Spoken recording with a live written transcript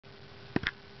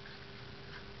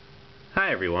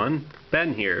Hi everyone,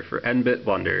 Ben here for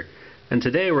NBitWonder, and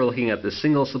today we're looking at the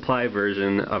single supply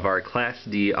version of our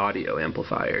Class-D audio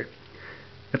amplifier.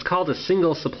 It's called a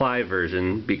single supply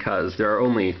version because there are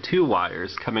only two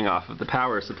wires coming off of the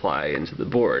power supply into the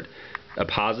board, a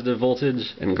positive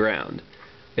voltage and ground.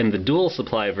 In the dual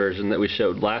supply version that we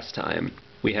showed last time,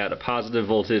 we had a positive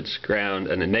voltage, ground,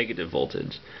 and a negative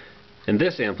voltage. In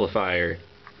this amplifier,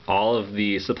 all of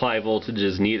the supply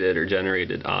voltages needed are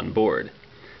generated on board,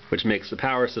 which makes the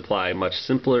power supply much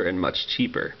simpler and much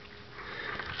cheaper.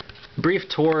 Brief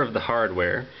tour of the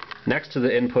hardware. Next to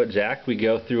the input jack, we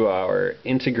go through our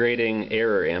integrating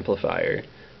error amplifier,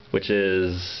 which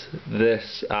is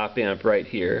this op amp right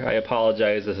here. I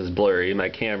apologize, this is blurry. My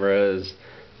camera is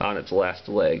on its last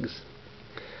legs.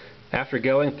 After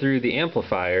going through the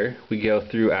amplifier, we go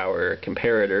through our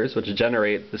comparators, which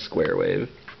generate the square wave,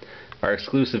 our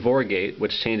exclusive OR gate,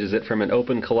 which changes it from an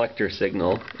open collector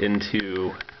signal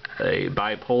into a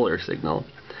bipolar signal,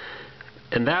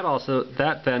 and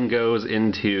that then goes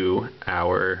into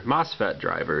our MOSFET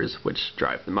drivers, which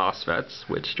drive the MOSFETs,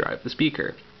 which drive the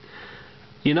speaker.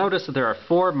 You notice that there are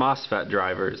 4 MOSFET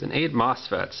drivers and 8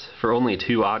 MOSFETs for only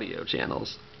 2 audio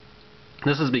channels.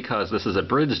 This is because this is a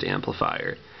bridged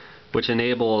amplifier, which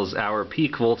enables our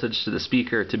peak voltage to the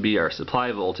speaker to be our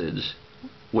supply voltage,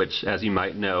 which, as you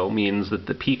might know, means that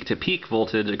the peak-to-peak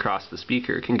voltage across the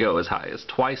speaker can go as high as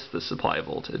twice the supply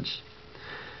voltage.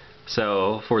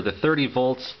 So, for the 30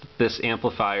 volts this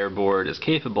amplifier board is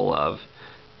capable of,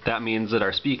 that means that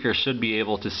our speaker should be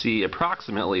able to see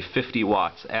approximately 50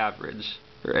 watts average,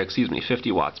 or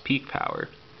 50 watts peak power.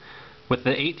 With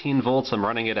the 18 volts I'm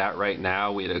running it at right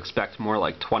now, we'd expect more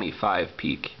like 25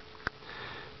 peak.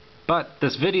 But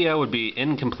this video would be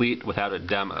incomplete without a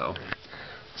demo.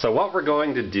 So what we're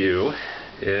going to do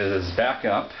is back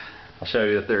up. I'll show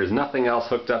you that there's nothing else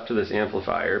hooked up to this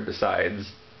amplifier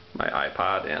besides my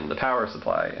iPod and the power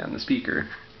supply and the speaker.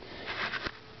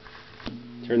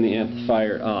 Turn the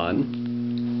amplifier on.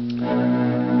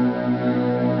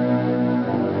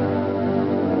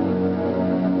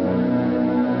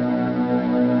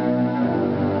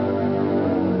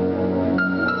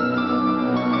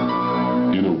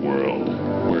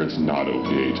 Not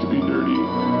okay to be dirty.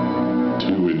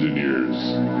 2 engineers,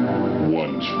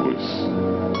 1 choice,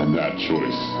 and that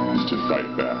choice is to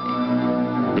fight back.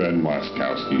 Ben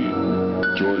Laskowski,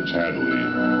 George Hadley,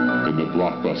 in the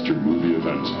blockbuster movie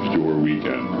event Your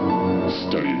Weekend,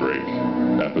 Study Break,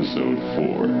 Episode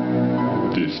 4.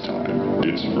 This time,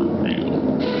 it's for real.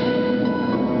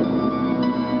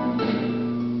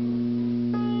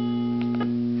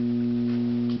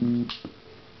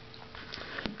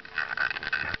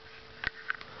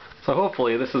 So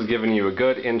hopefully this has given you a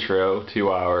good intro to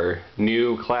our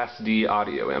new Class-D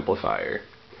audio amplifier.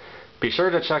 Be sure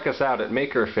to check us out at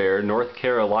Maker Faire, North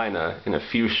Carolina in a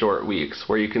few short weeks,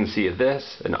 where you can see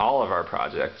this and all of our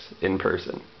projects in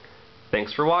person.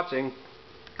 Thanks for watching!